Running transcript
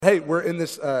Hey, we're in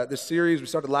this series we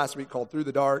started last week called Through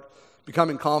the Dark,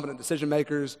 Becoming Confident Decision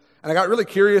Makers. And I got really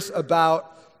curious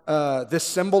about this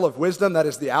symbol of wisdom that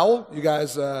is the owl. You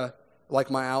guys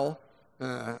like my owl?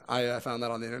 I found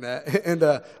that on the internet. and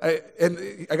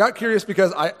I got curious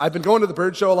because I've been going to the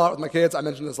bird show a lot with my kids. I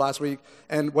mentioned this last week.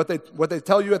 And what they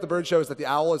tell you at the bird show is that the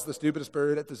owl is the stupidest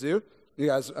bird at the zoo. You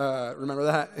guys remember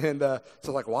that? And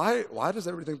so like, why does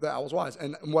everybody think the owl's wise?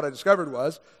 And what I discovered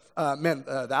was,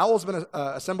 the owl's been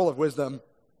a symbol of wisdom,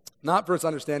 not for its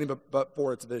understanding, but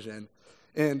for its vision.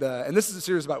 And this is a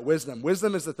series about wisdom.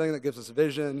 Wisdom is the thing that gives us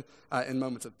vision in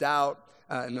moments of doubt,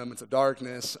 in moments of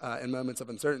darkness, in moments of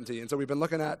uncertainty. And so we've been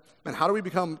looking at, how do we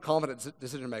become confident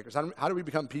decision makers? How do we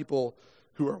become people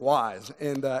who are wise?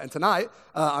 And tonight,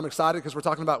 I'm excited because we're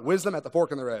talking about wisdom at the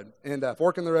fork in the road. And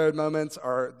fork in the road moments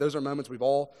are moments we've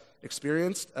all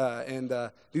experienced. And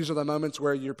these are the moments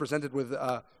where you're presented with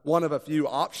one of a few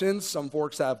options. Some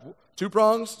forks have 2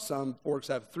 prongs, some forks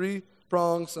have 3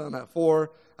 prongs, some have 4,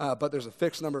 but there's a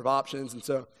fixed number of options. And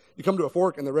so you come to a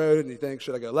fork in the road and you think,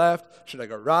 should I go left? Should I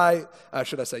go right?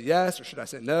 Should I say yes or should I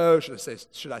say no? Should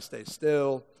I stay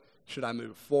still? Should I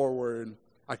move forward?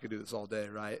 I could do this all day,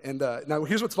 right? And now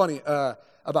here's what's funny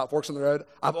about forks in the road.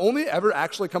 I've only ever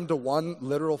actually come to one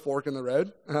literal fork in the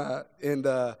road,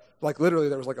 and like literally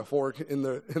there was like a fork in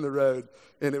the road,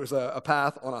 and it was a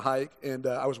path on a hike, and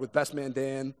I was with Best Man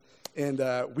Dan, and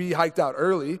we hiked out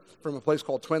early from a place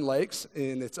called Twin Lakes,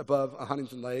 and it's above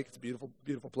Huntington Lake. It's a beautiful,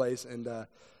 beautiful place, and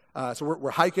so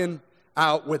we're hiking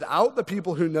out without the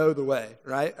people who know the way,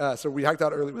 right? So we hiked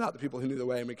out early without the people who knew the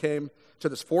way, and we came to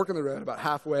this fork in the road about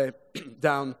halfway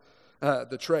down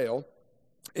the trail,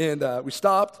 and we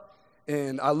stopped,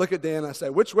 and I look at Dan and I say,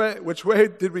 which way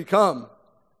did we come,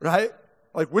 right?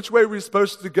 Like, which way were we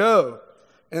supposed to go?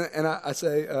 And I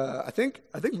say, I think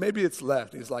maybe it's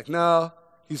left. And he's like, no.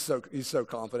 He's so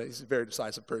confident. He's a very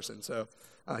decisive person, so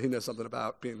he knows something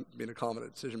about being a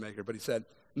confident decision maker. But he said,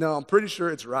 no, I'm pretty sure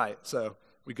it's right. So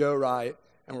we go right,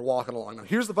 and we're walking along. Now,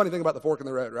 here's the funny thing about the fork in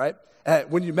the road, right?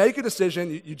 When you make a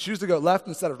decision, you choose to go left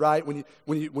instead of right. When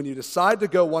you decide to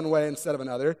go one way instead of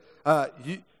another,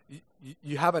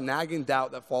 you have a nagging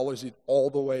doubt that follows you all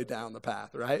the way down the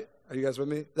path, right? Are you guys with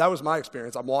me? That was my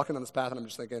experience. I'm walking on this path, and I'm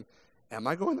just thinking, am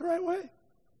I going the right way?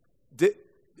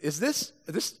 Is this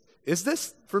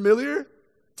familiar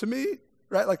to me,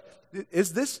 right? Like,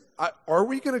 are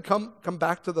we going to come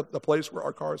back to the place where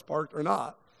our car is parked or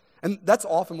not? And that's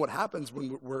often what happens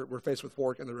when we're faced with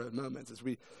fork in the road moments, is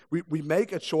we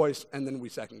make a choice and then we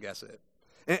second guess it.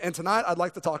 And tonight I'd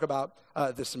like to talk about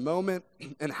this moment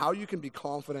and how you can be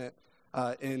confident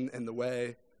in the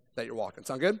way that you're walking.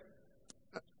 Sound good?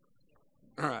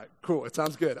 All right, cool. It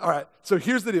sounds good. All right, so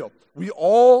here's the deal. We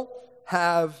all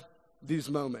have these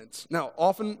moments. Now,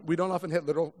 we don't often hit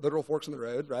literal forks in the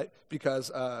road, right? Because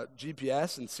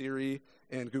GPS and Siri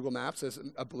and Google Maps has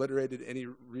obliterated any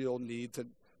real need to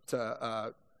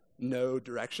know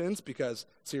directions, because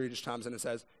Siri just chimes in and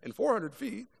says, in 400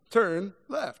 feet, turn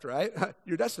left, right?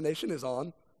 Your destination is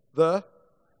on the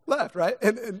left, right?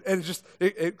 And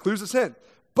it clues us in.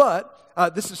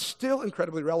 But this is still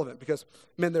incredibly relevant because,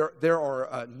 man, there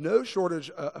are no shortage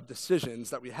of decisions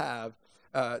that we have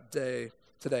day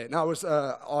to day. Now, I was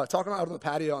talking out on the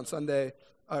patio on Sunday,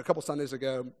 a couple Sundays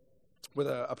ago, with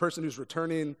a person who's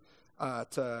returning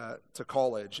to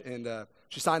college, and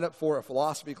she signed up for a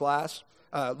philosophy class,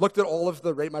 looked at all of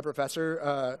the Rate My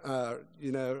Professor,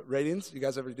 ratings. You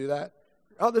guys ever do that?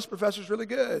 Oh, this professor's really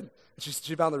good. And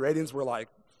she found the ratings were like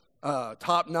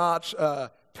top-notch,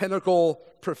 pinnacle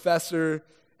professor,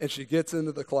 and she gets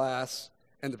into the class,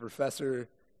 and the professor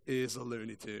is a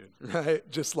Looney Tune, right?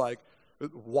 Just like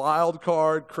wild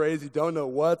card, crazy, don't know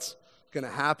what's going to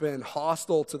happen,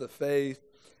 hostile to the faith,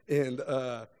 and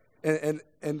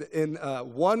in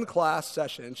one class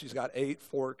session, she's got 8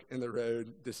 fork in the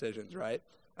road decisions, right?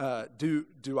 Do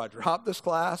I drop this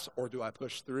class or do I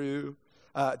push through?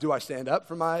 Do I stand up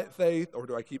for my faith or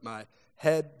do I keep my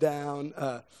head down?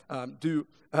 Do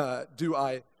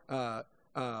I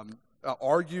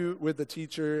argue with the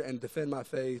teacher and defend my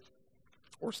faith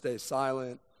or stay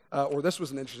silent? Or this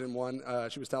was an interesting one.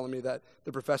 She was telling me that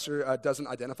the professor doesn't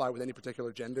identify with any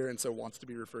particular gender and so wants to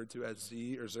be referred to as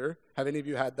Z or Zer. Have any of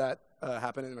you had that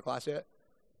happen in a class yet?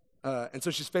 And so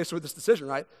she's faced with this decision,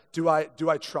 right? Do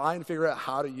I try and figure out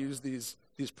how to use these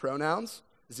pronouns,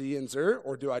 Z and Zer,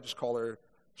 or do I just call her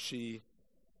she,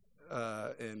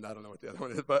 and I don't know what the other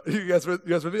one is, but you guys would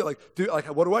be like,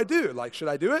 what do I do? Like, should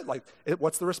I do it? Like,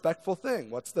 what's the respectful thing?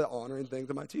 What's the honoring thing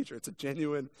to my teacher? It's a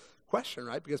genuine question,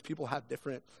 right? Because people have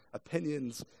different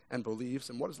opinions and beliefs,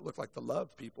 and what does it look like to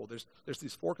love people? There's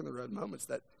these fork in the road moments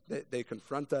that they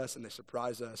confront us and they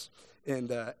surprise us, and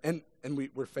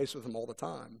we're faced with them all the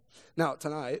time. Now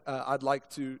tonight, I'd like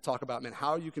to talk about, man,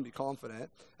 how you can be confident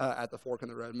at the fork in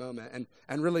the road moment,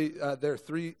 and really there are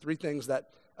three things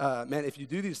that, man, if you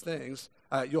do these things,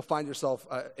 you'll find yourself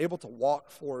able to walk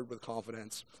forward with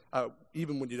confidence,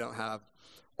 even when you don't have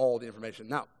all the information.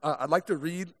 Now, I'd like to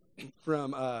read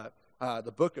from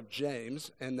the book of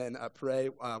James, and then pray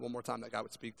one more time that God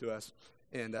would speak to us,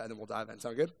 and then we'll dive in.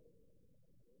 Sound good?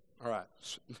 All right,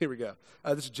 here we go.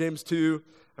 This is James 2,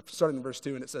 starting in verse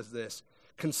 2, and it says this: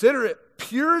 "Consider it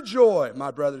pure joy, my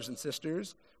brothers and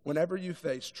sisters, whenever you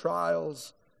face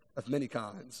trials of many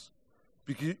kinds,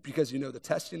 because you know the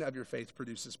testing of your faith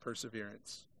produces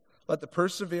perseverance. Let the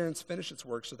perseverance finish its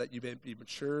work so that you may be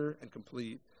mature and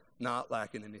complete, not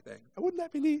lacking anything." Wouldn't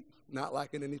that be neat? Not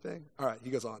lacking anything? All right, he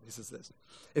goes on. He says this: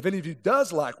 "If any of you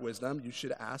does lack wisdom, you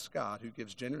should ask God, who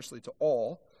gives generously to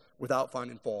all without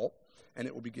finding fault, and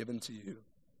it will be given to you.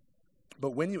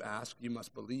 But when you ask, you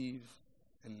must believe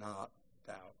and not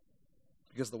doubt.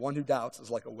 Because the one who doubts is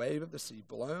like a wave of the sea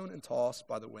blown and tossed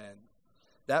by the wind.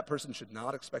 That person should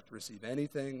not expect to receive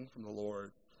anything from the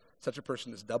Lord. Such a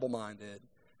person is double-minded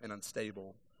and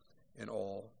unstable in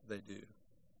all they do."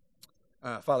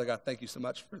 Father God, thank you so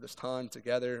much for this time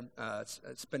together,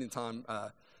 spending time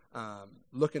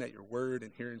looking at your word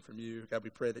and hearing from you. God, we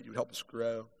pray that you would help us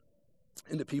grow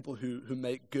into people who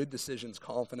make good decisions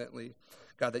confidently.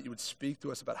 God, that you would speak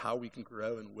to us about how we can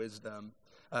grow in wisdom.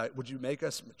 Would you make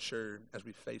us mature as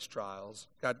we face trials?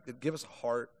 God, give us a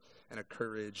heart and a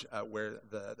courage where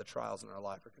the trials in our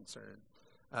life are concerned.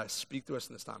 Speak to us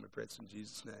in this time, we pray this in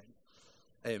Jesus' name.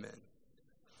 Amen.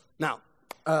 Now,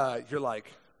 you're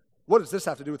like, what does this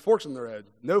have to do with forks in the road?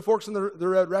 No forks in the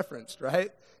road referenced,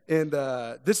 right? And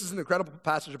this is an incredible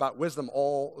passage about wisdom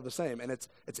all the same. And it's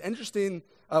interesting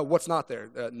what's not there.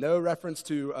 No reference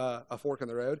to a fork in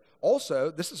the road.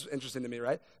 Also, this is interesting to me,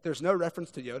 right? There's no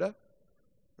reference to Yoda.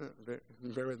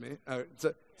 Bear with me.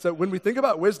 So when we think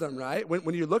about wisdom, right,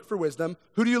 when you look for wisdom,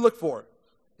 who do you look for?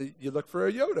 You look for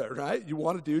a Yoda, right? You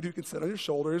want a dude who can sit on your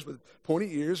shoulders with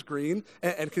pointy ears, green,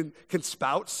 and can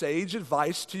spout sage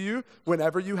advice to you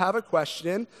whenever you have a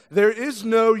question. There is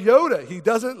no Yoda. He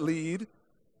doesn't lead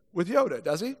with Yoda,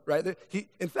 does he? Right?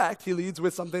 In fact, he leads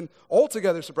with something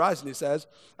altogether surprising. He says,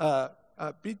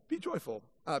 be joyful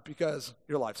because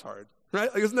your life's hard.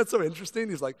 Right? Like, isn't that so interesting?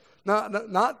 He's like, not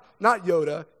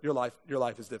Yoda, your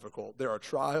life is difficult. There are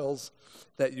trials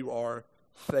that you are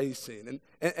facing.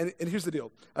 And here's the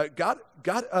deal. God,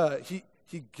 he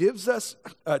gives us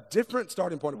a different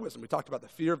starting point of wisdom. We talked about the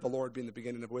fear of the Lord being the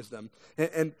beginning of wisdom.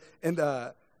 And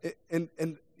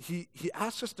he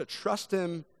asks us to trust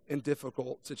him in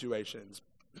difficult situations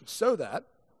so that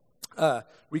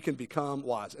we can become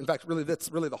wise. In fact, really, that's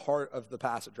really the heart of the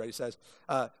passage, right? He says,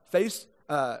 face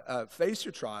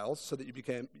your trials so that you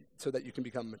can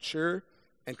become mature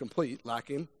and complete,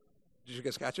 lacking. Did you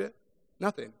guys catch it?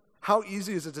 Nothing. How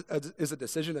easy is a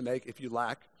decision to make if you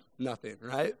lack nothing,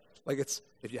 right? Like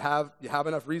if you have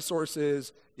enough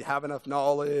resources, you have enough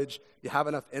knowledge, you have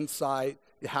enough insight,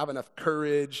 you have enough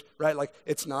courage, right? Like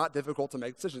it's not difficult to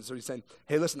make decisions. So he's saying,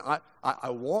 hey, listen, I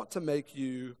want to make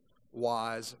you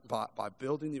wise by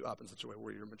building you up in such a way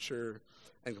where you're mature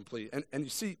and complete. And you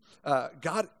see,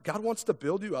 God wants to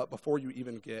build you up before you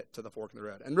even get to the fork in the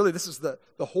road. And really, this is the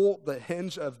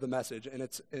hinge of the message, and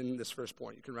it's in this first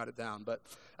point. You can write it down. But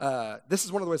this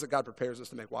is one of the ways that God prepares us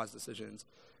to make wise decisions.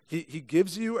 He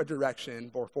gives you a direction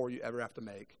before you ever have to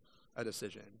make a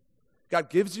decision.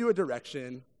 God gives you a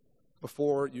direction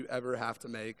before you ever have to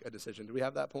make a decision. Do we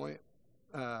have that point?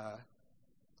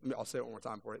 I'll say it one more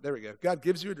time for you. There we go. God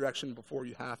gives you a direction before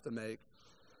you have to make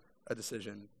a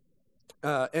decision.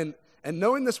 And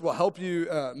knowing this will help you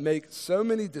make so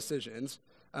many decisions.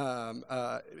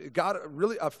 God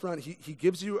really up front, he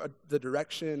gives you the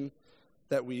direction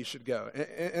that we should go.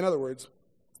 In other words,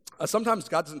 sometimes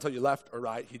God doesn't tell you left or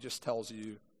right. He just tells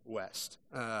you west.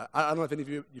 I don't know if any of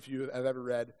you have ever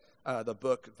read the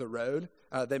book The Road.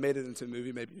 They made it into a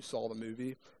movie. Maybe you saw the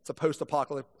movie. It's a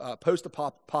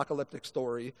post-apocalyptic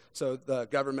story. So the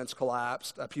government's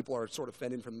collapsed. People are sort of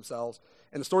fending for themselves.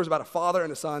 And the story's about a father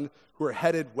and a son who are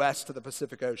headed west to the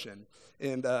Pacific Ocean.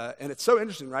 And it's so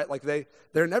interesting, right? Like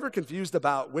they're never confused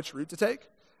about which route to take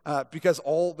because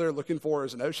all they're looking for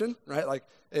is an ocean, right? Like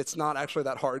it's not actually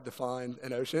that hard to find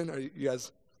an ocean. Are you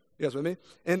guys You guys with me?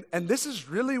 And this is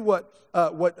really what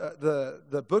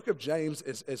the book of James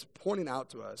is pointing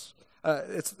out to us.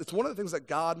 It's one of the things that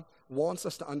God wants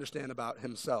us to understand about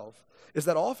himself, is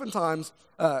that oftentimes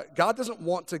God doesn't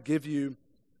want to give you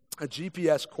a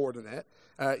GPS coordinate.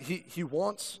 He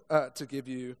wants to give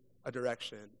you a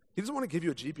direction. He doesn't want to give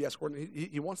you a GPS coordinate.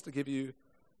 He wants to give you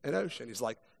an ocean. He's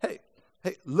like, hey,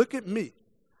 look at me.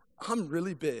 I'm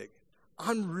really big.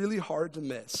 I'm really hard to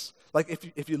miss. Like,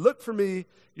 if you look for me,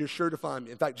 you're sure to find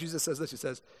me. In fact, Jesus says this. He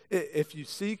says, if you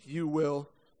seek, you will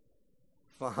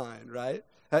find, right?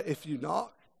 If you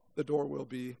knock, the door will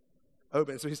be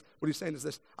open. So what he's saying is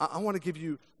this: I want to give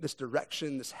you this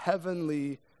direction, this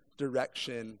heavenly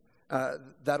direction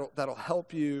that'll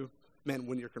help you, man,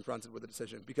 when you're confronted with a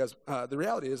decision. Because the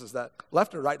reality is that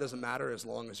left or right doesn't matter as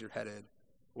long as you're headed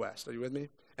west. Are you with me?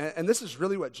 And this is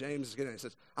really what James is getting at. He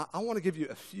says, I want to give you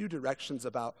a few directions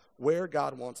about where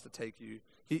God wants to take you.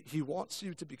 He wants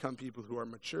you to become people who are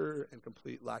mature and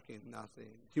complete, lacking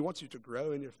nothing. He wants you to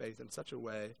grow in your faith in such a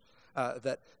way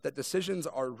that decisions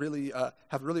are really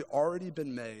have really already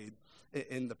been made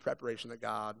in the preparation that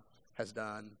God has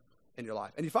done in your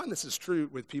life. And you find this is true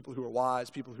with people who are wise,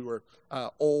 people who are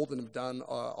old and have done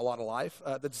a lot of life.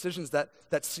 The decisions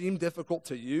that seem difficult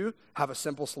to you have a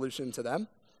simple solution to them.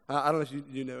 I don't know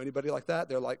if you know anybody like that.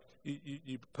 They're like,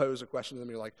 you pose a question to them,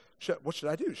 you're like, what should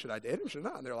I do? Should I date him? Should I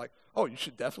not? And they're like, oh, you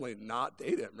should definitely not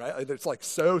date him, right? Like, it's like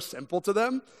so simple to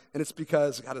them, and it's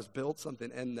because God has built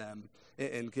something in them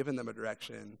and given them a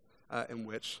direction in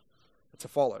which to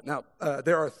follow. Now,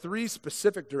 there are three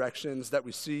specific directions that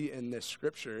we see in this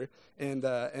scripture, and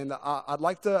I'd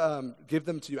like to give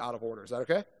them to you out of order. Is that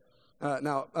okay?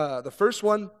 Now, the first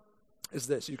one is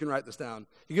this. You can write this down.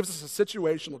 He gives us a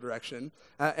situational direction,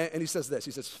 and he says this.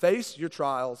 He says, face your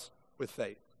trials with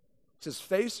faith. He says,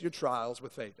 face your trials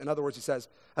with faith. In other words, he says,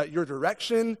 your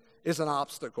direction is an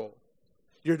obstacle.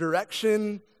 Your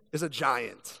direction is a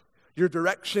giant. Your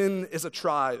direction is a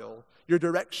trial. Your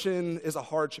direction is a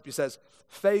hardship. He says,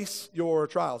 face your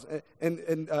trials.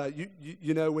 And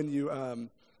you know when you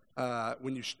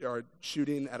are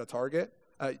shooting at a target,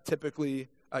 typically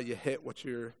you hit what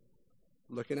you're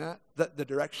looking at. The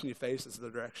direction you face is the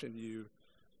direction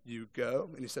you go.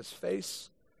 And he says, face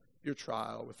your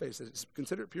trial with faith. He says,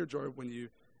 consider it pure joy when you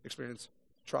experience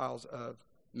trials of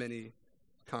many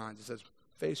kinds. He says,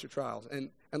 face your trials.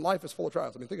 And life is full of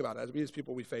trials. I mean, think about it. As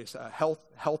people, we face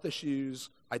health issues,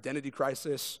 identity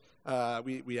crisis.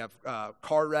 We have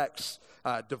car wrecks,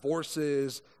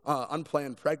 divorces,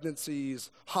 unplanned pregnancies,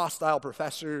 hostile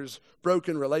professors,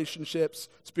 broken relationships,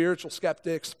 spiritual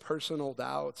skeptics, personal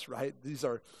doubts, right? These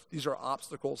are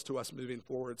obstacles to us moving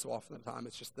forward. So often the time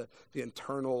it's just the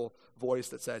internal voice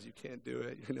that says you can't do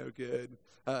it, you're no good,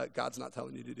 God's not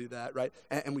telling you to do that, right?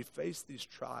 And we face these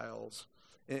trials,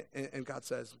 and God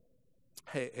says,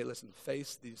 hey, listen,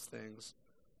 face these things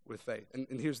with faith. And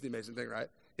here's the amazing thing, right?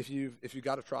 If you've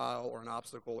got a trial or an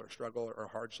obstacle or a struggle or a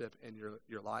hardship in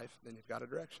your life, then you've got a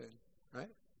direction, right?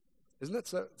 Isn't that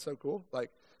so cool?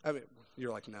 Like, I mean,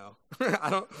 you're like, no, I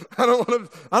don't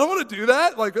want to do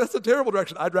that. Like, that's a terrible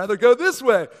direction. I'd rather go this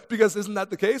way, because isn't that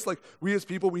the case? Like, we as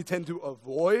people, we tend to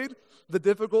avoid the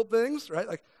difficult things, right?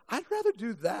 Like, I'd rather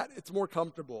do that. It's more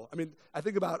comfortable. I mean, I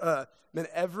think about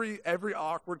every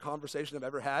awkward conversation I've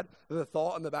ever had. The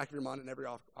thought in the back of your mind in every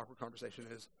awkward conversation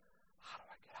is, how do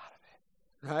I get out of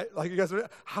it? Right? Like, you guys,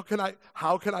 how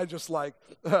can I just like,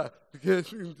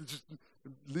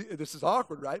 this is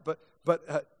awkward, right?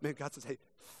 But man, God says, hey,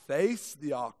 face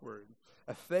the awkward,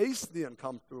 face the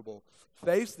uncomfortable,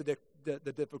 face the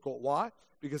difficult. Why?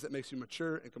 Because it makes you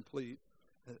mature and complete,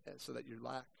 so that you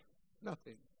lack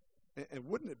nothing. And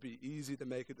wouldn't it be easy to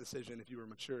make a decision if you were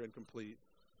mature and complete,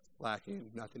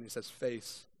 lacking nothing? He says,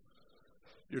 face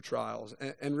your trials.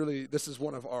 And really, this is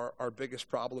one of our biggest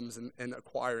problems in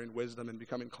acquiring wisdom and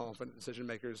becoming confident decision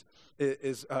makers,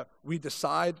 is we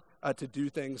decide to do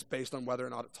things based on whether or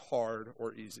not it's hard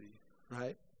or easy,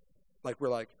 right? Like, we're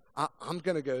like, I'm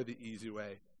going to go the easy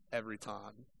way every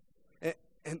time.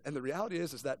 And the reality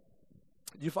is that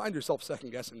you find yourself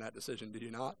second-guessing that decision, do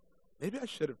you not? Maybe I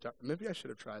should have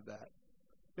tried that.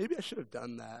 Maybe I should have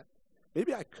done that.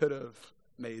 Maybe I could have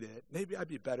made it. Maybe I'd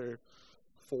be better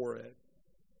for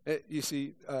it. You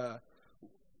see,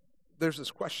 there's this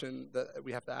question that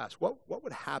we have to ask. What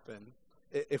would happen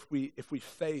if we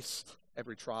faced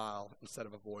every trial instead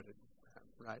of avoided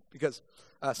them, right? Because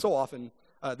so often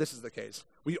this is the case.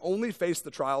 We only face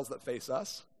the trials that face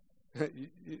us.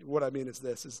 What I mean is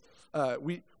this,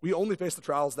 we only face the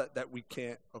trials that we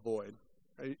can't avoid.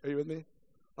 Are you with me?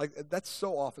 Like, that's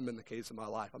so often been the case in my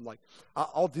life. I'm like,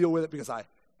 I'll deal with it because I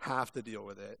have to deal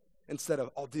with it. instead of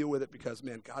I'll deal with it because,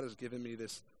 man, God has given me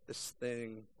this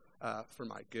thing for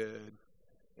my good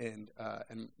and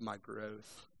my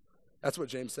growth. That's what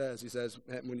James says. He says,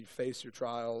 when you face your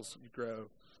trials, you grow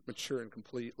mature and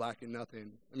complete, lacking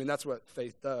nothing. I mean, that's what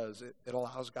faith does. It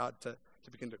allows God to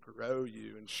begin to grow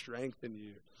you and strengthen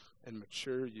you and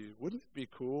mature you. Wouldn't it be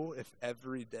cool if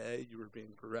every day you were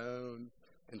being grown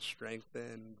and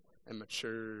strengthened and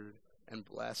matured and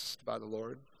blessed by the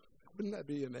Lord? Wouldn't that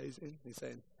be amazing? He's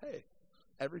saying, hey,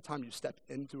 every time you step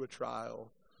into a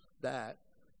trial, that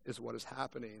is what is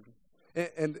happening.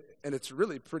 And it's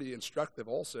really pretty instructive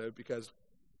also, because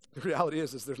the reality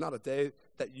is there's not a day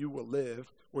that you will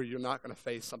live where you're not going to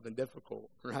face something difficult,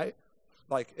 right?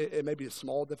 Like it may be a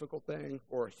small difficult thing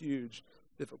or a huge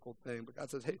difficult thing, but God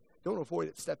says, hey, don't avoid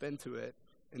it, step into it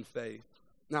in faith.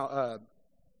 Now,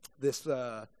 this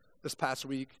past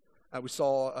week, we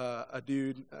saw a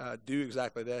dude do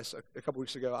exactly this. A couple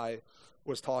weeks ago, I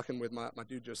was talking with my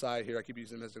dude Josiah here. I keep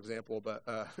using him as an example, but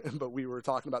we were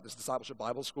talking about this discipleship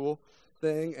Bible school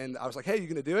thing, and I was like, hey, you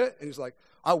going to do it? And he's like,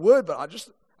 I would, but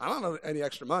I don't have any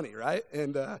extra money, right?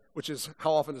 And which is,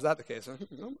 how often is that the case?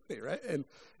 No money, right? And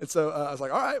so I was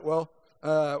like, all right, well,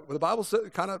 the Bible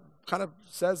kind of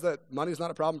says that money is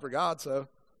not a problem for God, so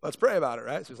let's pray about it,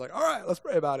 right? So he's like, all right, let's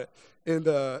pray about it.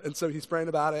 And so he's praying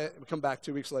about it. We come back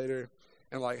 2 weeks later,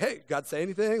 and I'm like, hey, God say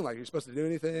anything? Like, are you supposed to do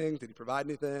anything? Did he provide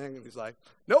anything? And he's like,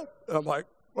 nope. And I'm like,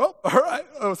 well, all right,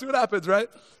 we'll see what happens, right?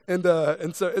 And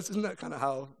so isn't that kind of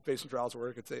how facing trials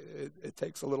work? It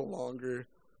takes a little longer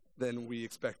than we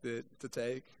expect it to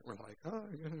take. We're like, oh,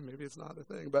 maybe it's not a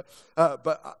thing. But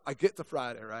I get to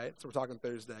Friday, right? So we're talking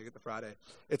Thursday. I get to Friday.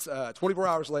 It's 24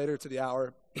 hours later to the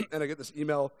hour, and I get this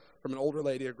email from an older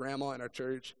lady, a grandma in our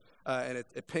church, and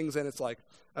it pings in. It's like,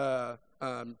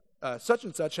 such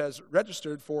and such has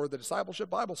registered for the Discipleship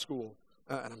Bible School.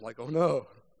 And I'm like, oh, no,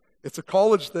 it's a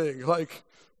college thing. Like,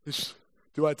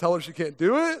 do I tell her she can't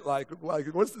do it? Like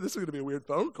this is going to be a weird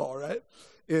phone call, right?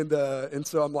 And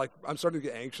so I'm starting to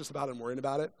get anxious about it and worrying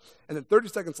about it. And then 30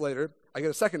 seconds later, I get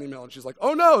a second email, and she's like,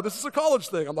 oh, no, this is a college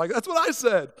thing. I'm like, that's what I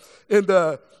said. And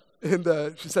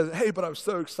she says, hey, but I was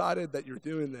so excited that you're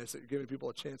doing this, that you're giving people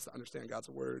a chance to understand God's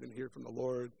word and hear from the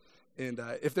Lord. And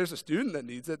if there's a student that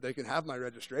needs it, they can have my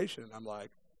registration. And I'm like,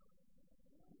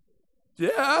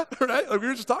 yeah, right? Like we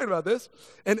were just talking about this.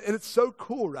 And it's so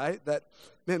cool, right? That,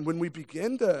 man, when we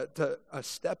begin to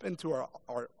step into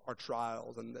our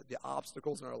trials and the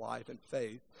obstacles in our life in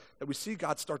faith, that we see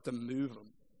God start to move them,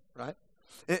 right?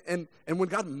 And when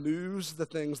God moves the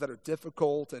things that are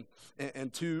difficult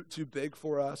and too big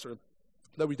for us, or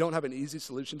that we don't have an easy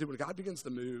solution to, when God begins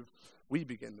to move, we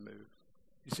begin to move.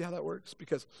 You see how that works?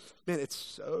 Because, man, it's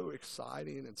so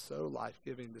exciting and so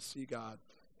life-giving to see God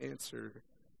answer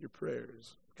your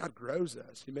prayers. God grows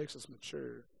us. He makes us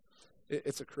mature.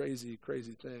 It's a crazy,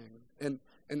 crazy thing. And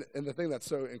the thing that's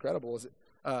so incredible is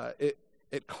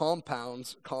it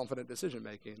compounds confident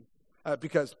decision-making.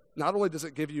 Because not only does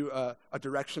it give you a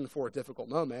direction for a difficult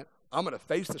moment, I'm going to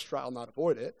face this trial, not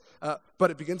avoid it,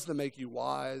 but it begins to make you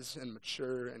wise and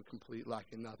mature and complete,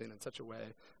 lacking nothing, in such a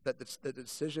way that the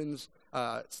decisions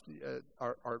are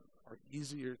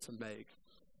easier to make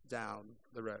down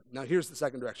the road. Now, here's the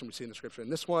second direction we see in the Scripture,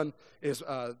 and this one is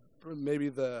maybe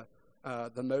the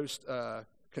most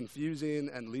confusing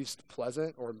and least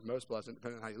pleasant, or most pleasant,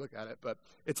 depending on how you look at it, but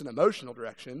it's an emotional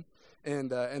direction,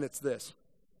 and it's this.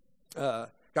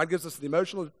 God gives us the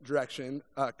emotional direction,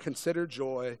 consider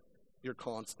joy your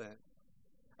constant.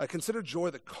 Consider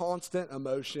joy the constant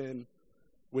emotion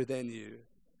within you.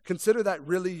 Consider that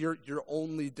really your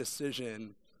only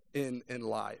decision in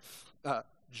life.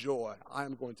 Joy. I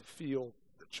am going to feel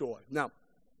the joy. Now,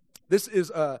 this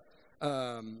is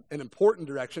an important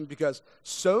direction because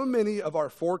so many of our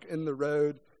fork in the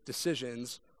road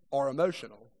decisions are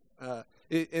emotional.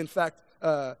 In fact,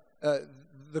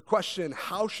 the question,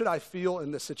 how should I feel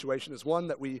in this situation, is one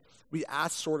that we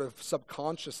ask sort of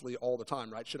subconsciously all the time,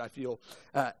 right? Should I feel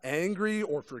angry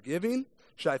or forgiving?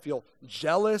 Should I feel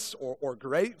jealous or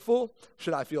grateful?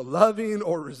 Should I feel loving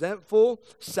or resentful?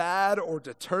 Sad or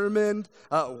determined?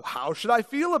 How should I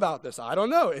feel about this? I don't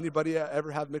know. Anybody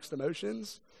ever have mixed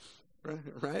emotions?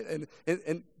 Right?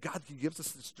 And God, He gives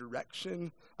us this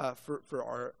direction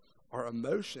for our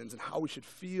emotions and how we should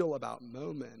feel about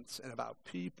moments and about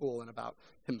people and about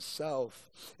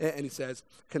Himself. And He says,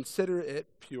 consider it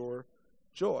pure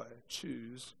joy.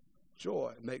 Choose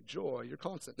joy. Make joy your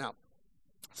constant. Now,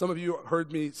 some of you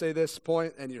heard me say this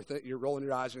point, and you're rolling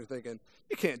your eyes and you're thinking,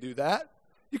 you can't do that.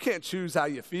 You can't choose how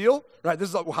you feel, right?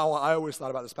 This is how I always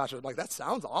thought about this passage. I'm like, that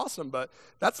sounds awesome, but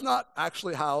that's not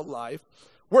actually how life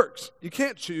works. You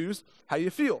can't choose how you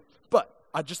feel. But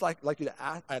I'd just like you to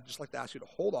I'd just like to ask you to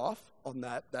hold off on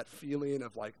that feeling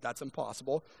of like that's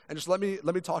impossible, and just let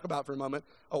me talk about for a moment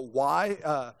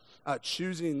why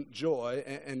choosing joy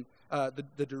and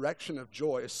the direction of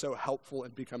joy is so helpful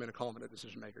in becoming a confident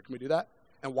decision maker. Can we do that?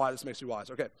 And why this makes you wise?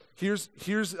 Okay, here's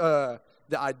the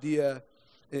idea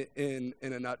in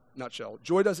a nutshell.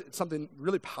 Joy does something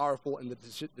really powerful in the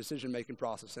decision making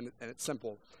process, and it's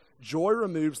simple. Joy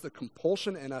removes the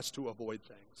compulsion in us to avoid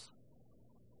things.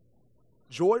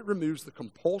 Joy removes the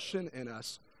compulsion in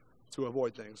us to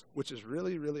avoid things, which is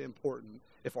really, really important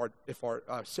if our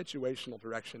situational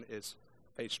direction is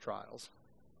face trials,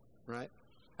 right?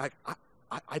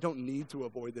 I don't need to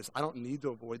avoid this. I don't need to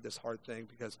avoid this hard thing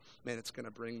because, man, it's going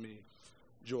to bring me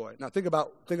joy. Now, think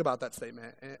about that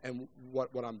statement and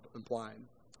what I'm implying.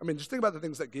 I mean, just think about the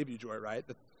things that give you joy, right?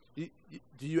 Do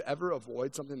you ever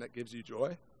avoid something that gives you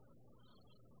joy?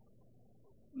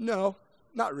 No.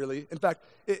 Not really. In fact,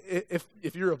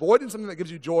 if you're avoiding something that gives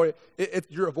you joy,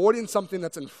 you're avoiding something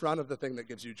that's in front of the thing that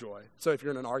gives you joy. So if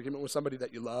you're in an argument with somebody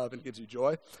that you love and gives you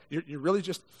joy, you're really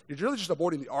just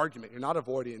avoiding the argument. You're not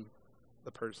avoiding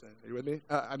the person. Are you with me?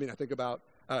 I mean, I think about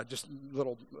just a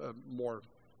little more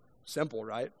simple,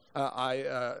 right?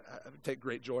 I take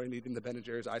great joy in eating the Ben &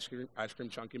 Jerry's ice cream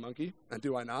Chunky Monkey, and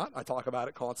do I not? I talk about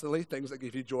it constantly. Things that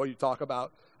give you joy, you talk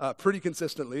about pretty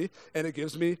consistently, and it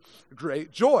gives me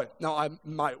great joy. Now, I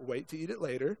might wait to eat it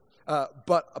later,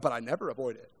 but I never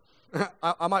avoid it.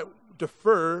 I might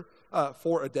defer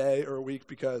for a day or a week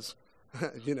because,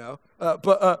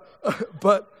 but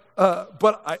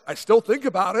I still think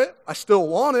about it. I still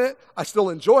want it. I still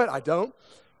enjoy it. I don't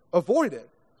avoid it.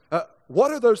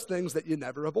 What are those things that you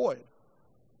never avoid?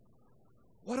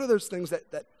 What are those things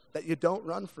that you don't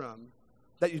run from,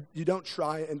 that you don't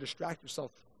try and distract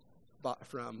yourself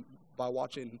from by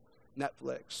watching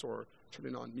Netflix or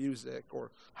turning on music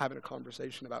or having a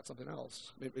conversation about something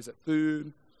else? Maybe, is it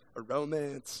food, a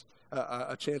romance,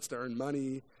 a chance to earn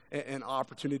money, an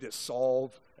opportunity to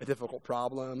solve a difficult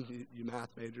problem? You math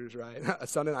majors, right? A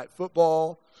Sunday night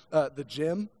football, the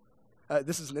gym.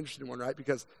 This is an interesting one, right?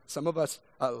 Because some of us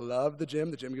love the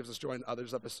gym. The gym gives us joy, and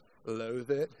others of us loathe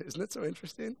it. Isn't it so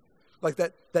interesting? Like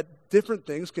that different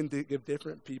things can give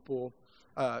different people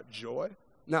joy.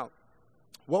 Now,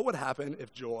 what would happen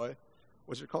if joy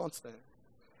was your constant?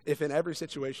 If in every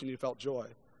situation you felt joy,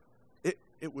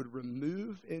 it would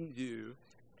remove in you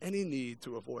any need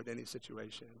to avoid any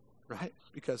situation, right?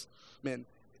 Because, man,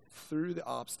 through the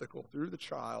obstacle, through the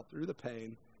trial, through the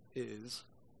pain is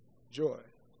joy.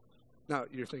 Now,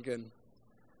 you're thinking,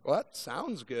 well, that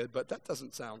sounds good, but that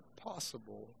doesn't sound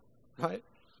possible, right?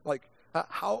 Like,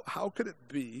 how could it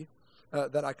be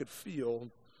that I could feel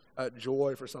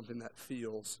joy for something that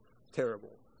feels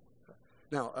terrible?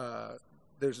 Now,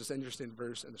 there's this interesting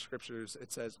verse in the scriptures.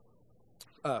 It says,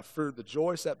 for the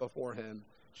joy set before him,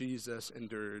 Jesus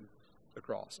endured the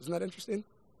cross. Isn't that interesting?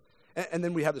 And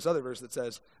then we have this other verse that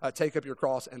says, take up your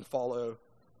cross and follow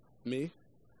me.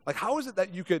 Like, how is it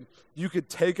that you could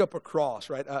take up a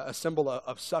cross, right, a symbol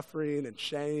of suffering and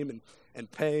shame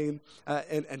and pain,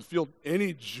 and feel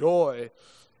any joy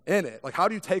in it? Like, how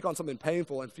do you take on something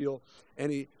painful and feel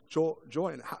any joy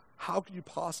in it? How could you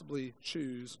possibly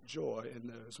choose joy in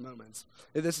those moments?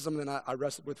 And this is something that I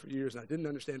wrestled with for years, and I didn't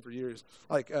understand for years.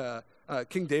 Like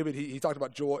King David, he talked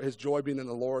about joy, his joy being in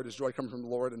the Lord, his joy coming from the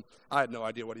Lord, and I had no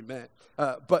idea what he meant.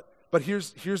 But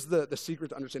here's the secret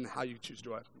to understanding how you choose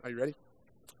joy. Are you ready?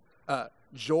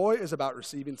 Joy is about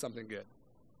receiving something good.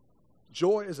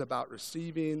 Joy is about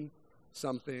receiving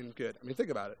something good. I mean, think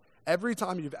about it. Every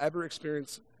time you've ever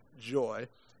experienced joy,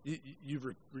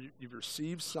 you've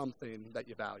received something that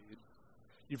you valued.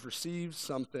 You've received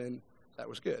something that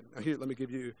was good. Now here, let me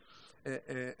give you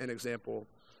an example.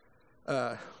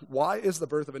 Why is the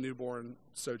birth of a newborn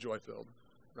so joy-filled,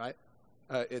 right?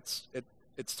 It's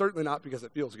certainly not because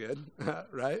it feels good,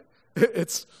 right?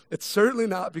 It's certainly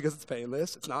not because it's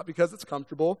painless. It's not because it's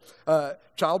comfortable.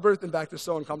 Childbirth, in fact, is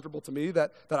so uncomfortable to me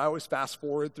that I always fast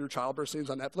forward through childbirth scenes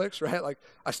on Netflix, right? Like,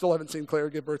 I still haven't seen Claire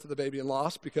give birth to the baby in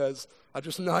Lost because I'm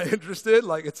just not interested.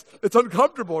 Like, it's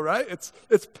uncomfortable, right? It's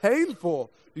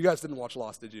painful. You guys didn't watch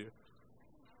Lost, did you?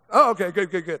 Oh, okay,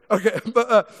 good. Okay,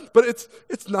 but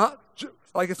it's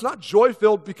not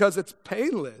joy-filled because it's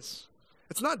painless.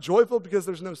 It's not joyful because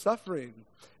there's no suffering.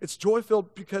 It's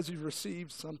joy-filled because you've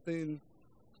received something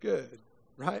good,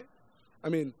 right? I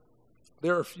mean,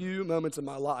 there are a few moments in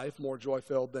my life more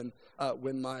joy-filled than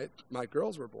when my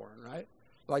girls were born, right?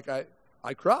 Like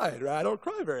I cried, right? I don't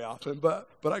cry very often, but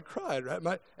I cried,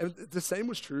 right? And the same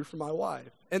was true for my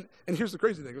wife. And here's the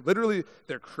crazy thing. Literally,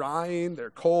 they're crying, they're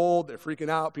cold, they're freaking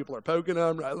out, people are poking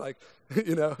them, right? Like,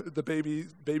 the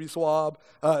baby swab.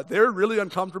 They're really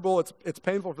uncomfortable. It's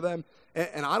painful for them.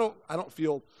 And I don't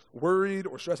feel worried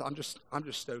or stressed. I'm just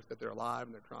stoked that they're alive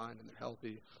and they're crying and they're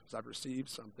healthy because I've received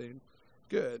something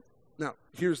good. Now,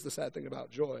 here's the sad thing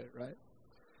about joy, right?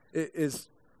 It is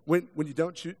when you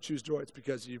don't choose joy, it's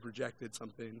because you've rejected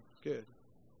something good.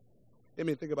 I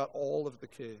mean, think about all of the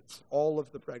kids, all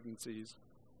of the pregnancies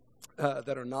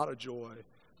that are not a joy,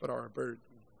 but are a burden.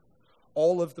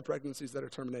 All of the pregnancies that are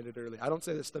terminated early. I don't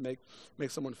say this to make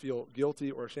someone feel guilty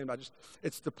or ashamed.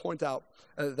 It's to point out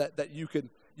that you could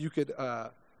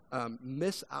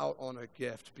miss out on a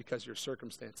gift because your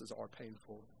circumstances are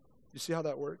painful. You see how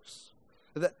that works?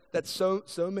 That so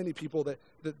many people that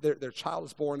their child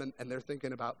is born and they're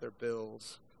thinking about their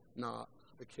bills, not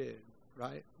the kid,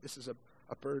 right? This is a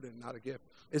burden, not a gift.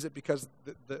 Is it because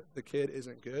the kid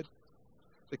isn't good?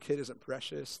 The kid isn't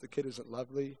precious? The kid isn't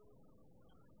lovely?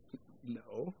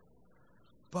 No.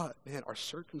 But, man, our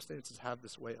circumstances have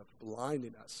this way of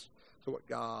blinding us to what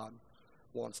God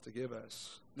wants to give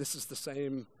us. This is the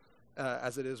same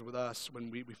as it is with us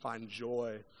when we find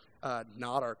joy,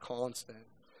 not our constant.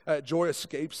 Joy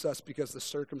escapes us because the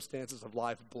circumstances of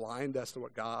life blind us to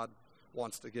what God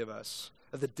wants to give us.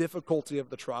 The difficulty of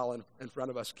the trial in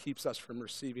front of us keeps us from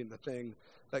receiving the thing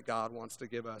that God wants to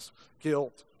give us.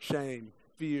 Guilt, shame,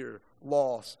 fear,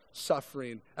 loss,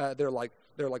 suffering, they're like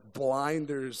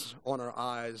blinders on our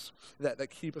eyes that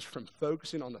keep us from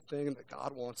focusing on the thing that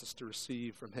God wants us to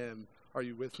receive from him. Are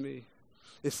you with me?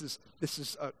 This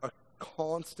is a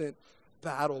constant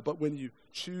battle, but when you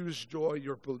choose joy,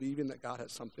 you're believing that God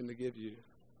has something to give you.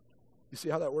 You see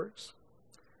how that works?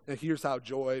 And here's how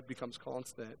joy becomes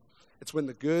constant. It's when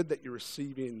the good that you're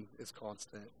receiving is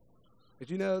constant. Did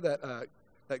you know that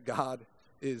God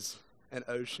is an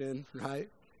ocean, right?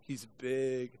 He's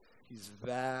big, he's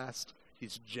vast,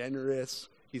 he's generous,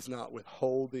 he's not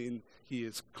withholding, he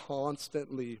is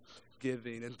constantly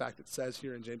giving. In fact, it says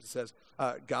here in James, it says,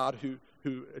 God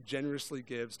who generously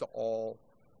gives to all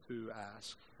who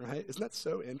ask, right? Isn't that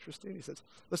so interesting? He says,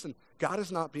 listen, God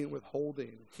is not being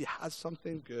withholding. He has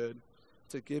something good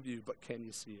to give you, but can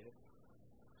you see it?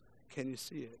 Can you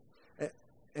see it?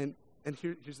 And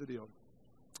here's the deal.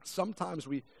 Sometimes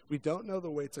we don't know the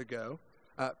way to go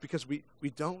because we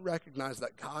don't recognize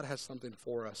that God has something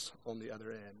for us on the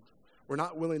other end. We're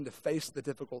not willing to face the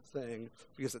difficult thing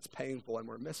because it's painful, and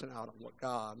we're missing out on what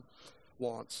God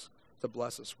wants to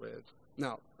bless us with.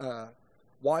 Now,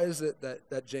 why is it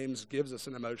that James gives us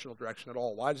an emotional direction at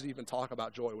all? Why does he even talk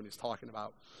about joy when he's talking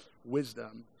about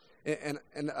wisdom? And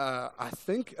I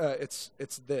think it's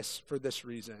this for this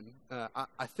reason.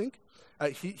 I think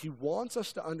he wants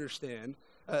us to understand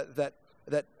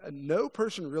that no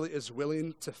person really is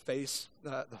willing to face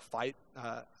the fight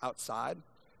outside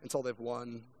until they've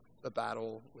won the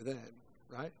battle within,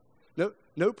 right?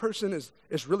 No person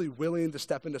is really willing to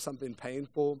step into something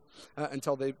painful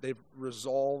until they've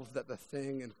resolved that the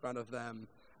thing in front of them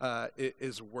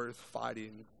is worth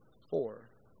fighting for.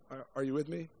 Are you with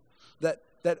me?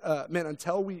 Man,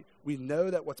 until we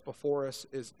know that what's before us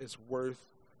is worth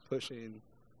pushing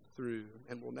through,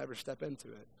 and we'll never step into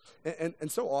it.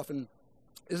 And so often,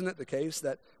 isn't it the case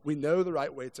that we know the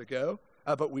right way to go,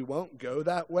 but we won't go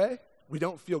that way? We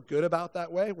don't feel good about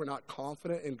that way. We're not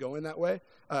confident in going that way,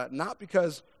 not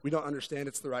because we don't understand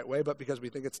it's the right way, but because we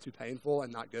think it's too painful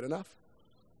and not good enough,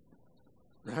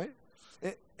 right?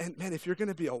 And man, if you're going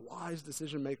to be a wise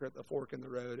decision maker at the fork in the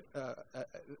road,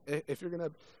 if you're going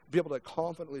to be able to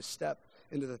confidently step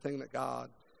into the thing that God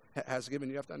has given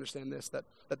you, have to understand this, that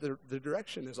the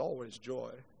direction is always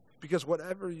joy. Because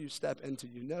whatever you step into,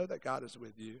 you know that God is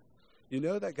with you. You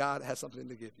know that God has something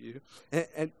to give you.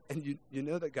 And you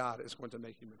know that God is going to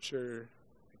make you mature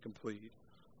and complete,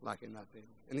 lacking nothing.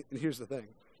 And here's the thing.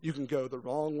 You can go the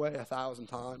wrong way 1,000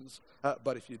 times,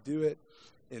 but if you do it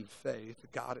in faith,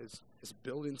 God is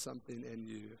building something in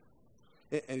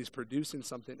you, and he's producing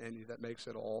something in you that makes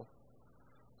it all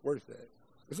worth it.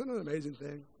 Isn't it an amazing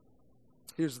thing?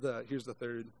 Here's the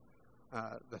third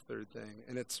thing,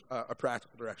 and it's a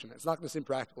practical direction. It's not going to seem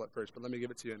practical at first, but let me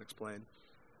give it to you and explain.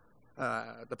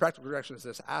 The practical direction is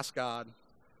this: ask God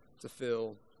to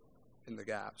fill in the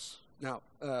gaps. Now,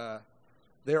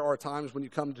 there are times when you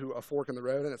come to a fork in the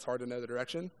road and it's hard to know the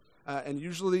direction. And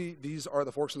usually these are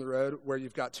the forks in the road where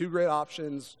you've got two great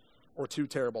options or two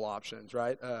terrible options,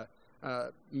 right?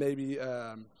 Maybe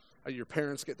your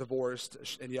parents get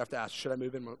divorced and you have to ask, should I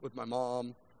move in with my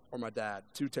mom or my dad.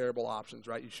 Two terrible options,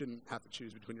 right? You shouldn't have to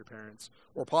choose between your parents.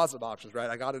 Or positive options, right?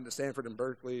 I got into Stanford and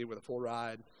Berkeley with a full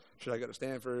ride. Should I go to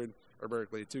Stanford or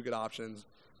Berkeley? Two good options,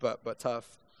 but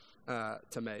tough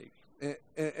to make.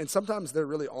 And sometimes there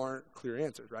really aren't clear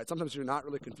answers, right? Sometimes you're not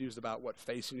really confused about what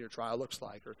facing your trial looks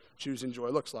like or choosing joy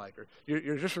looks like, or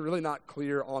you're just really not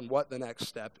clear on what the next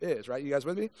step is, right? You guys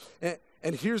with me?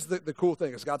 And here's the cool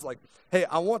thing is God's like, hey,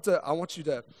 I want you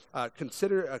to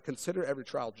consider every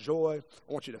trial joy.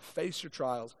 I want you to face your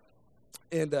trials,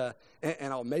 and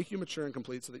I'll make you mature and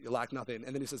complete so that you lack nothing.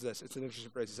 And then he says this. It's an interesting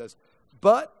phrase. He says,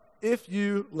 but if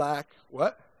you lack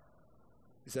what?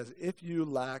 He says, if you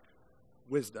lack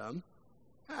wisdom,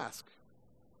 ask,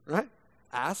 right?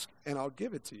 Ask and I'll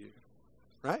give it to you,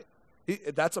 right?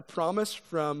 That's a promise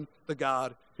from the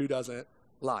God who doesn't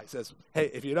lie. He says,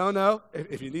 hey, if you don't know,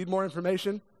 if you need more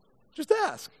information, just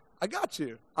ask. I got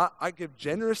you. I give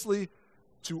generously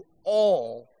to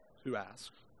all who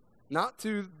ask, not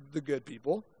to the good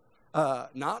people,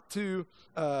 not to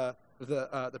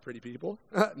the pretty people,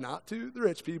 not to the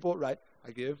rich people, right?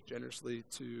 I give generously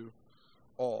to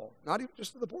all, not even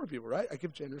just to the poor people, right? I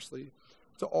give generously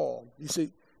to all. You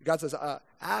see, God says,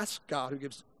 ask God who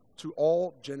gives to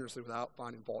all generously without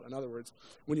finding fault. In other words,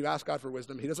 when you ask God for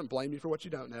wisdom, he doesn't blame you for what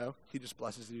you don't know. He just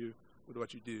blesses you with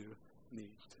what you do need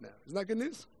to know. Isn't that good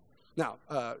news? Now,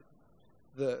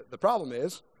 the problem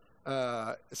is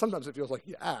sometimes it feels like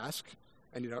you ask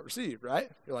and you don't receive, right?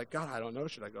 You're like, God, I don't know.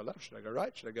 Should I go left? Should I go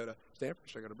right? Should I go to Stanford?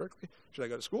 Should I go to Berkeley? Should I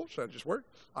go to school? Should I just work?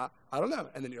 I don't know.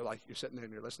 And then you're sitting there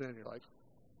and you're listening and you're like,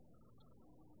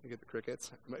 you get the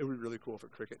crickets. It would be really cool if a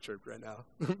cricket chirped right now.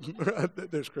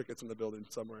 There's crickets in the building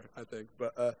somewhere, I think.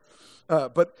 But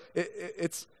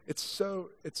it's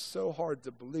so hard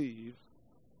to believe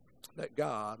that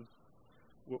God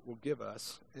will give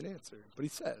us an answer. But he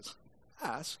says,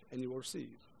 ask and you will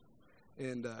receive.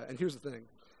 And here's the thing.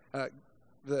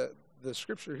 The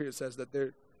scripture here says that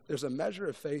there's a measure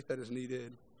of faith that is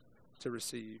needed to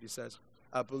receive. He says,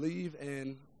 believe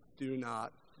and do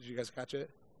not. Did you guys catch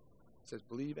it? It says,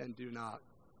 believe and do not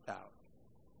doubt.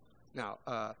 Now,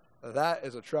 that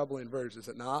is a troubling verse, is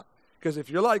it not? Because if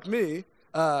you're like me,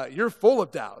 you're full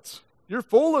of doubts. You're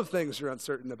full of things you're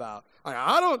uncertain about.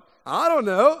 I don't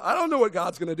know. I don't know what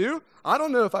God's going to do. I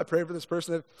don't know if I pray for this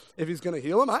person if he's going to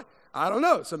heal him. I don't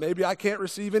know. So maybe I can't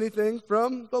receive anything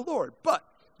from the Lord. But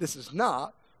this is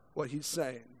not what he's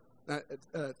saying.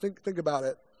 Think about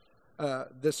it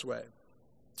this way.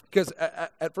 Because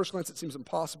at first glance, it seems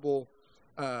impossible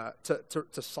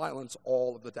to silence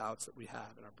all of the doubts that we have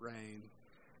in our brain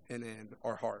and in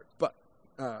our heart. But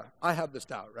I have this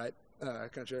doubt, right?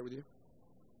 Can I share it with you?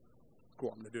 Cool,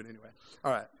 I'm going to do it anyway.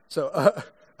 All right, so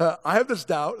I have this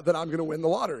doubt that I'm going to win the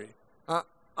lottery.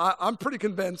 I'm pretty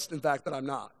convinced, in fact, that I'm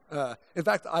not. In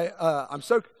fact, I'm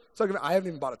so convinced, I haven't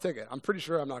even bought a ticket. I'm pretty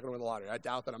sure I'm not going to win the lottery. I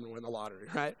doubt that I'm going to win the lottery,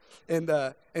 right? And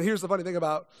here's the funny thing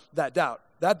about that doubt.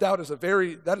 That doubt is a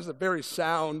very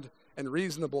sound and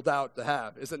reasonable doubt to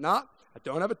have, is it not? I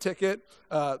don't have a ticket.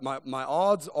 My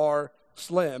odds are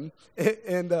slim,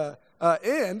 and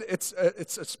it's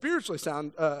a spiritually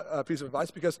sound piece of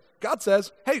advice because God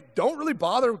says, "Hey, don't really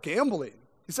bother gambling."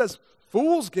 He says,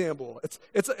 "Fools gamble.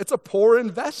 It's a poor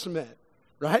investment."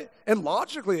 Right? And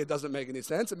logically, it doesn't make any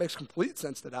sense. It makes complete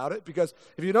sense to doubt it because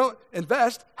if you don't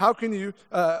invest, how can you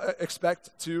expect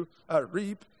to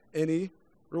reap any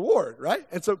reward? Right?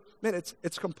 And so, man,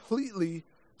 it's completely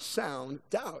sound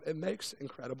doubt. It makes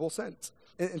incredible sense.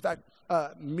 In fact,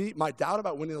 my doubt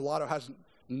about winning the lotto has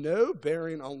no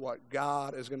bearing on what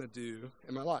God is going to do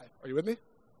in my life. Are you with me?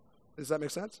 Does that make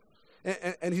sense?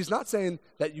 And he's not saying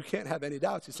that you can't have any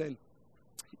doubts.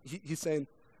 He's saying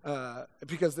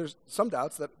because there's some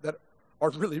doubts that are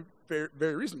really very,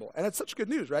 very reasonable. And it's such good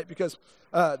news, right? Because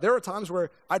there are times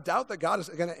where I doubt that God is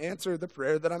going to answer the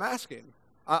prayer that I'm asking.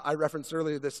 I referenced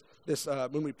earlier this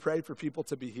when we pray for people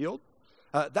to be healed.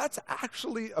 That's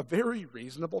actually a very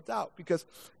reasonable doubt because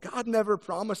God never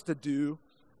promised to do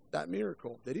that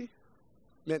miracle, did he?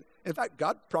 Man, in fact,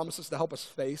 God promises to help us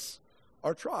face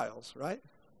our trials, right?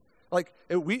 Like,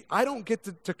 I don't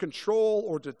get to control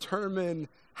or determine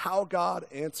how God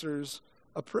answers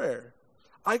a prayer.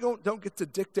 I don't get to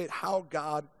dictate how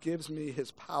God gives me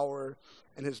his power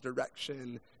and his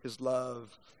direction, his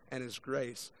love, and his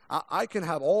grace. I can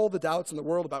have all the doubts in the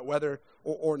world about whether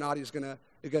or not he's going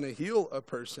to heal a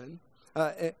person,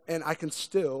 and I can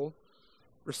still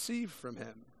receive from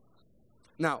him.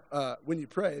 Now, when you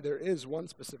pray, there is one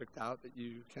specific doubt that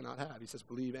you cannot have. He says,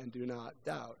 believe and do not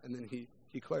doubt. And then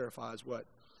he clarifies what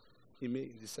he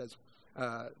means. He says,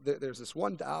 there's this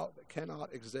one doubt that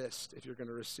cannot exist if you're going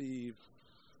to receive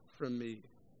from me.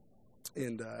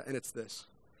 And it's this.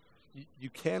 You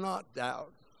cannot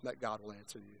doubt that God will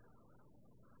answer you.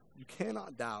 You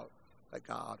cannot doubt that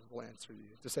God will answer you.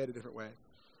 To say it a different way,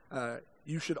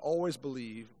 you should always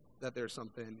believe that there's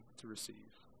something to receive.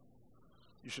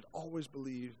 You should always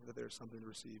believe that there's something to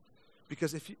receive.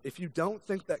 Because if you don't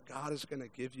think that God is going to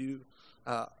give you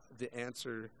the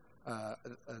answer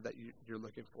that you're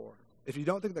looking for, if you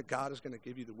don't think that God is going to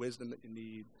give you the wisdom that you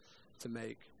need to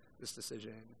make this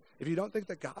decision, if you don't think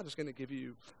that God is going to give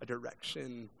you a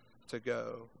direction to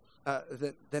go,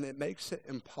 then it makes it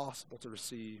impossible to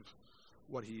receive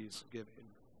what he's giving.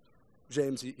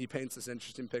 James, he paints this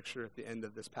interesting picture at the end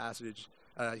of this passage.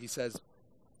 He says,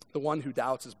 the one who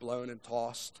doubts is blown and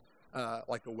tossed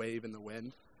like a wave in the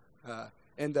wind.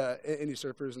 Any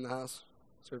surfers in the house?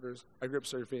 Surfers? I grew up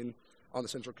surfing on the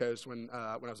Central Coast when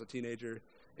I was a teenager.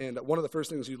 And one of the first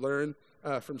things you learn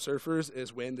from surfers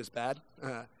is wind is bad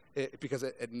because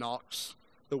it knocks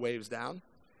the waves down.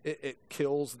 It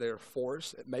kills their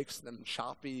force. It makes them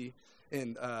choppy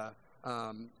and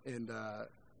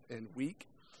weak.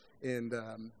 And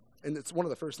it's one of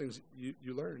the first things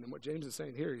you learn. And what James is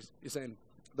saying here, he's saying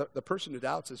the person who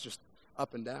doubts is just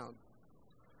up and down.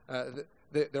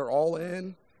 They're all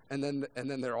in, and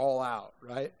then they're all out,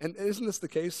 right? And isn't this the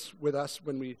case with us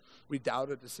when we doubt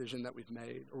a decision that we've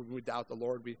made, or when we doubt the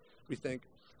Lord? We think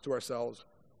to ourselves,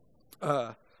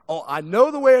 oh, I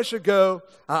know the way I should go.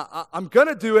 I'm going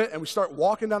to do it. And we start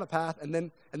walking down a path, and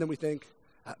then we think,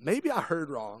 maybe I heard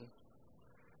wrong.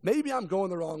 Maybe I'm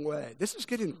going the wrong way. This is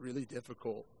getting really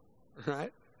difficult,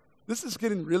 right? This is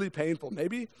getting really painful.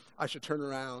 Maybe I should turn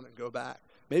around and go back.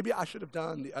 Maybe I should have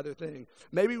done the other thing.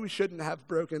 Maybe we shouldn't have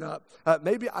broken up.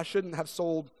 Maybe I shouldn't have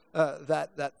sold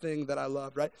that thing that I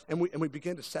loved, right? And we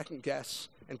begin to second guess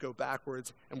and go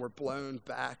backwards, and we're blown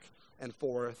back and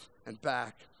forth and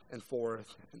back and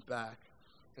forth and back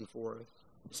and forth.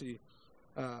 See,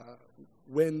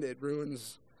 wind, it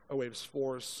ruins a wave's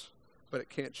force, but it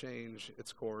can't change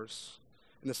its course.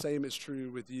 And the same is true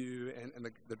with you and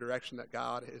the direction that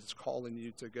God is calling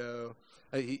you to go.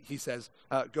 He says,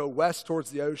 go west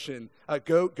towards the ocean.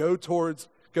 Go towards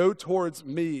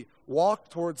me. Walk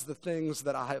towards the things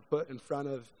that I have put in front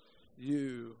of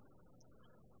you.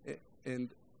 And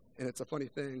it's a funny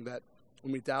thing that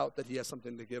when we doubt that he has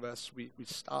something to give us, we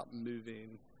stop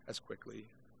moving as quickly.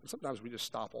 And sometimes we just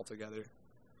stop altogether.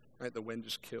 Right? The wind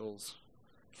just kills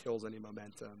any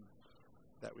momentum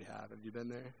that we have. Have you been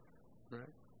there? Right?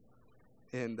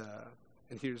 And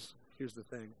here's the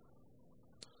thing.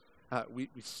 We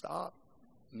stop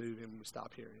moving when we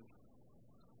stop hearing.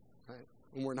 Right?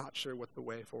 When we're not sure what the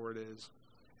way forward is,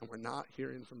 and we're not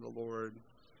hearing from the Lord,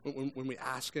 when we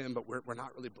ask him, but we're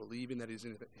not really believing that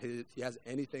he has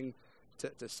anything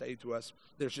to say to us,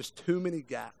 there's just too many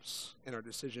gaps in our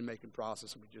decision-making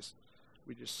process, and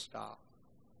we just stop.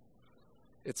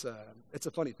 It's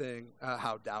a funny thing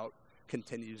how doubt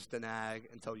continues to nag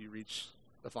until you reach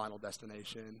the final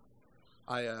destination.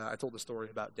 I told the story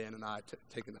about Dan and I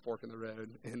taking the fork in the road,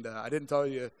 and I didn't tell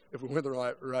you if we went the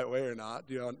right way or not.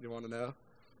 Do you want to know?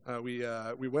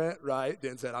 We went right.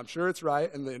 Dan said, "I'm sure it's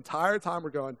right." And the entire time we're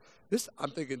going, I'm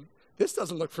thinking, this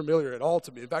doesn't look familiar at all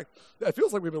to me. In fact, it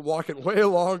feels like we've been walking way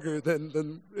longer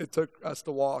than it took us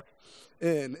to walk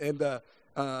in. And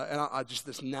I just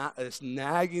this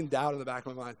nagging doubt in the back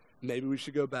of my mind. Maybe we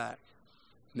should go back.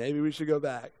 Maybe we should go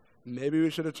back. Maybe we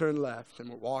should have turned left. And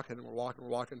we're walking.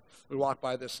 We walk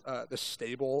by this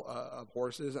stable of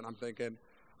horses, and I'm thinking,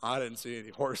 I didn't see any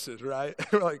horses, right?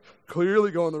 We're like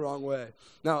clearly going the wrong way.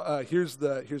 Now, here's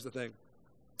the thing.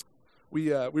 We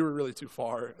were really too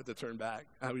far to turn back.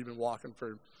 We've been walking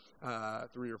for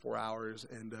 3 or 4 hours,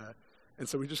 and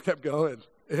so we just kept going.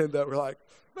 And we're like,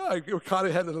 we're kind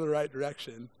of heading in the right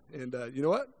direction. And you know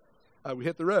what? We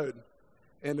hit the road.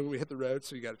 And then we hit the road,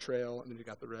 so you got a trail, and then you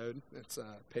got the road. It's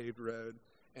a paved road,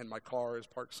 and my car is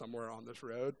parked somewhere on this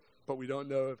road, but we don't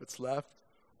know if it's left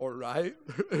or right.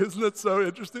 Isn't it so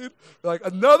interesting? Like,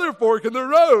 another fork in the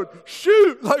road.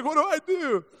 Shoot! Like, what do I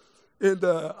do? And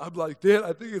I'm like, Dan,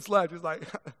 I think it's left. He's like,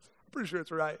 I'm pretty sure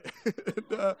it's right.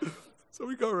 And, so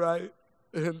we go right,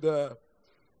 and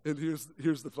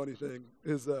here's the funny thing,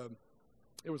 is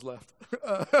it was left.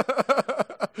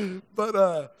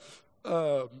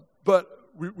 But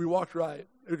we walked right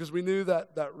because we knew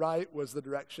that right was the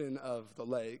direction of the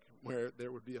lake where there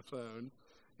would be a phone,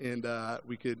 and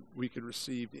we could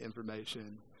receive the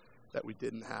information that we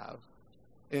didn't have.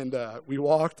 And we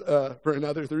walked for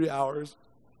another 3 hours,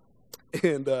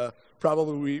 and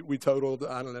probably we totaled,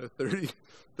 I don't know,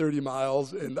 30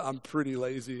 miles, and I'm pretty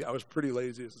lazy. I was pretty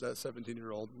lazy as a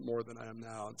 17-year-old, more than I am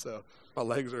now, and so my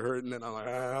legs are hurting, and I'm like,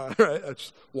 right? I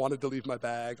just wanted to leave my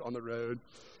bag on the road,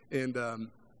 and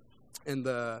And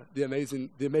the amazing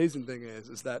thing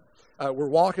is that we're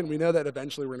walking. We know that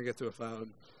eventually we're going to get to a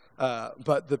phone.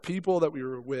 But the people that we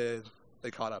were with,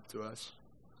 they caught up to us.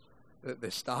 They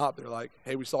stopped. They're like,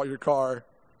 "Hey, we saw your car.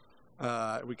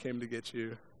 We came to get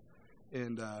you."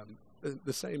 And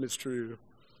the same is true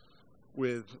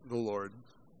with the Lord.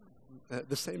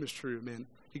 The same is true, man.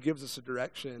 He gives us a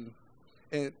direction,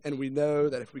 and we know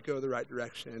that if we go the right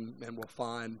direction, man, we'll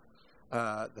find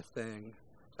the thing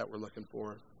that we're looking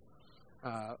for.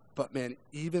 But man,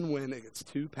 even when it gets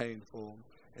too painful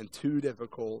and too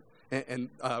difficult, and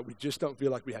we just don't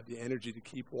feel like we have the energy to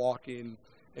keep walking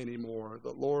anymore,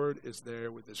 the Lord is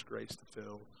there with His grace to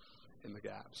fill in the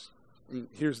gaps. And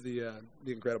here's the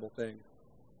incredible thing.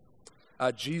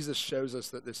 Jesus shows us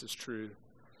that this is true.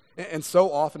 And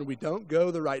so often we don't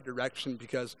go the right direction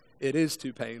because it is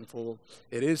too painful,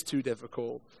 it is too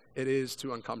difficult, it is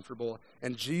too uncomfortable.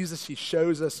 And Jesus, He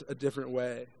shows us a different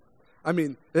way. I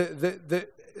mean,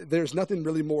 there's nothing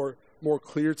really more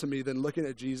clear to me than looking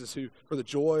at Jesus, who, for the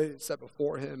joy set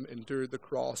before Him, endured the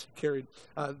cross. He carried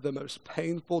the most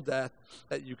painful death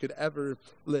that you could ever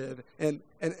live. And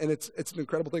it's an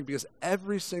incredible thing because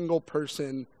every single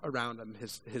person around Him,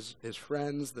 his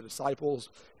friends, the disciples,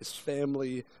 His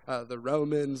family, the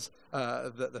Romans,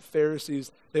 the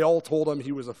Pharisees, they all told Him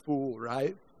He was a fool,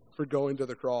 right, for going to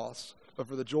the cross. But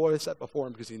for the joy set before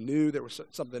Him, because He knew there was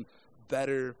something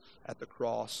better at the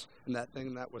cross, and that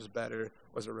thing that was better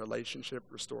was a relationship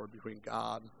restored between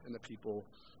God and the people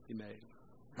He made,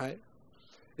 right?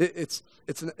 It's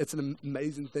an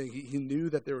amazing thing. He knew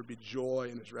that there would be joy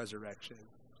in His resurrection,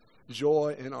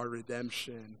 joy in our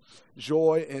redemption,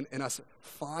 joy in us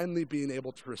finally being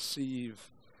able to receive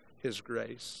His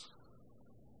grace.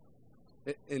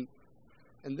 And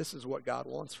this is what God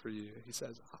wants for you. He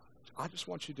says, I just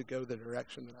want you to go the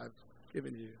direction that I've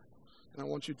given you. And I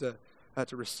want you to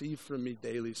receive from me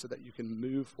daily so that you can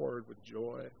move forward with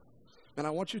joy. And I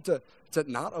want you to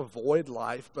not avoid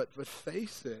life, but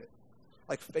face it.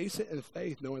 Like, face it in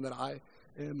faith, knowing that I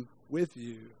am with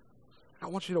you. I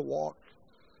want you to walk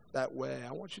that way.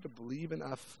 I want you to believe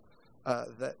enough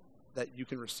that you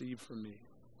can receive from me.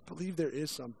 Believe there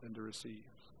is something to receive.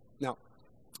 Now,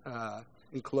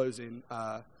 in closing,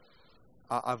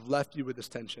 I've left you with this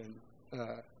tension.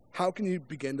 How can you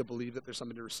begin to believe that there's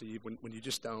something to receive when you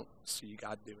just don't see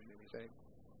God doing anything?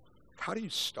 How do you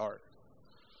start?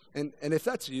 And if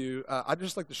that's you, I'd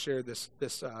just like to share this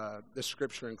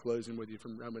scripture in closing with you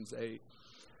from Romans 8.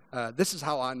 This is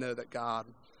how I know that God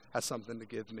has something to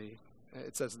give me.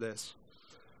 It says this: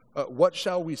 what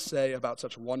shall we say about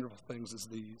such wonderful things as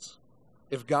these?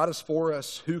 If God is for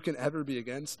us, who can ever be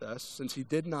against us, since He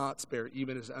did not spare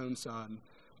even His own Son,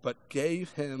 but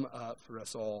gave Him up for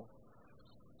us all?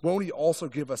 Won't He also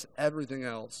give us everything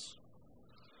else?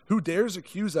 Who dares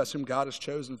accuse us whom God has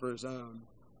chosen for His own?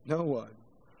 No one.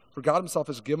 For God Himself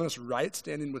has given us right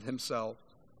standing with Himself.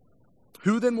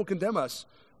 Who then will condemn us?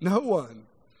 No one.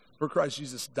 For Christ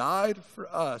Jesus died for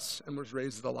us and was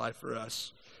raised to life for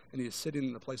us. And He is sitting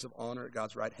in the place of honor at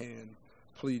God's right hand,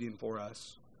 pleading for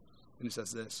us. And He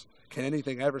says this: can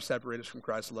anything ever separate us from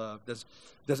Christ's love?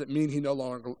 Does it mean He no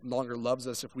longer loves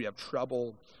us if we have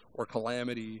trouble or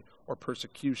calamity or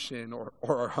persecution or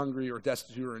are hungry or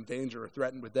destitute or in danger or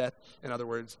threatened with death? In other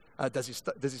words, does he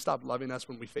stop loving us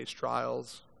when we face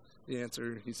trials? The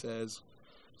answer, he says,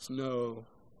 is no.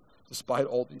 Despite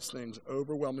all these things,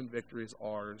 overwhelming victory is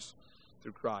ours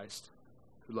through Christ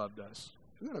who loved us.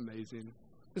 Isn't that amazing?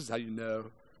 This is how you know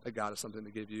that God has something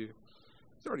to give you.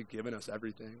 He's already given us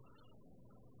everything.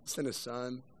 He sent His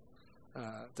Son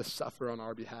to suffer on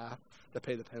our behalf, to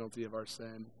pay the penalty of our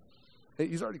sin.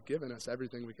 He's already given us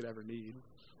everything we could ever need.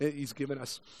 He's given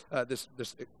us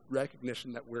this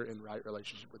recognition that we're in right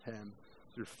relationship with Him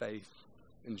through faith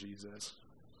in Jesus.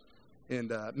 And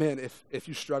man, if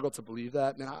you struggle to believe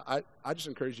that, man, I just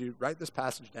encourage you, write this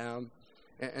passage down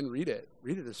and read it.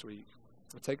 Read it this week.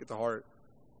 Take it to heart.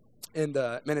 And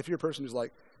man, if you're a person who's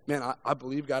like, man, I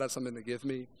believe God has something to give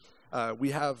me,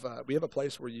 we have a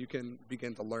place where you can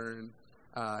begin to learn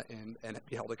and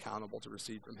be held accountable to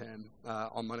receive from Him.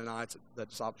 On Monday nights at the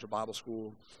Discipleship Bible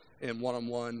School, in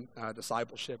one-on-one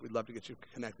discipleship, we'd love to get you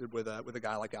connected with a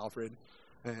guy like Alfred.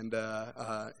 And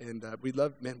we'd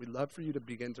love for you to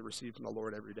begin to receive from the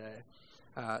Lord every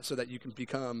day, so that you can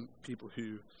become people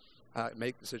who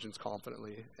make decisions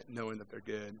confidently, knowing that they're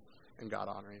good and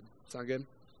God-honoring. Sound good?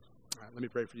 All right, let me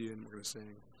pray for you, and we're going to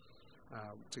sing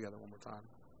together one more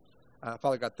time.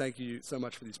 Father God, thank you so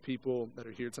much for these people that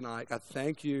are here tonight. God,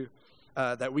 thank you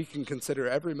that we can consider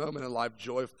every moment in life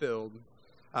joy-filled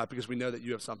because we know that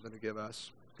you have something to give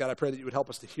us. God, I pray that you would help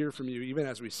us to hear from you even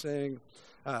as we sing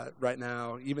right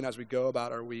now, even as we go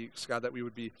about our weeks. God, that we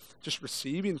would be just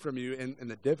receiving from you in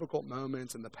the difficult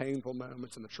moments and the painful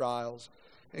moments and the trials.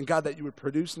 And God, that you would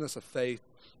produce in us a faith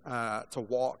to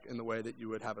walk in the way that you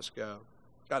would have us go.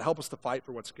 God, help us to fight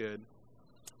for what's good.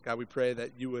 God, we pray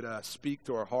that you would speak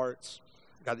to our hearts.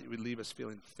 God, that you would leave us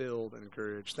feeling filled and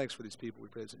encouraged. Thanks for these people. We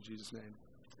pray this in Jesus' name.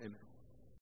 Amen.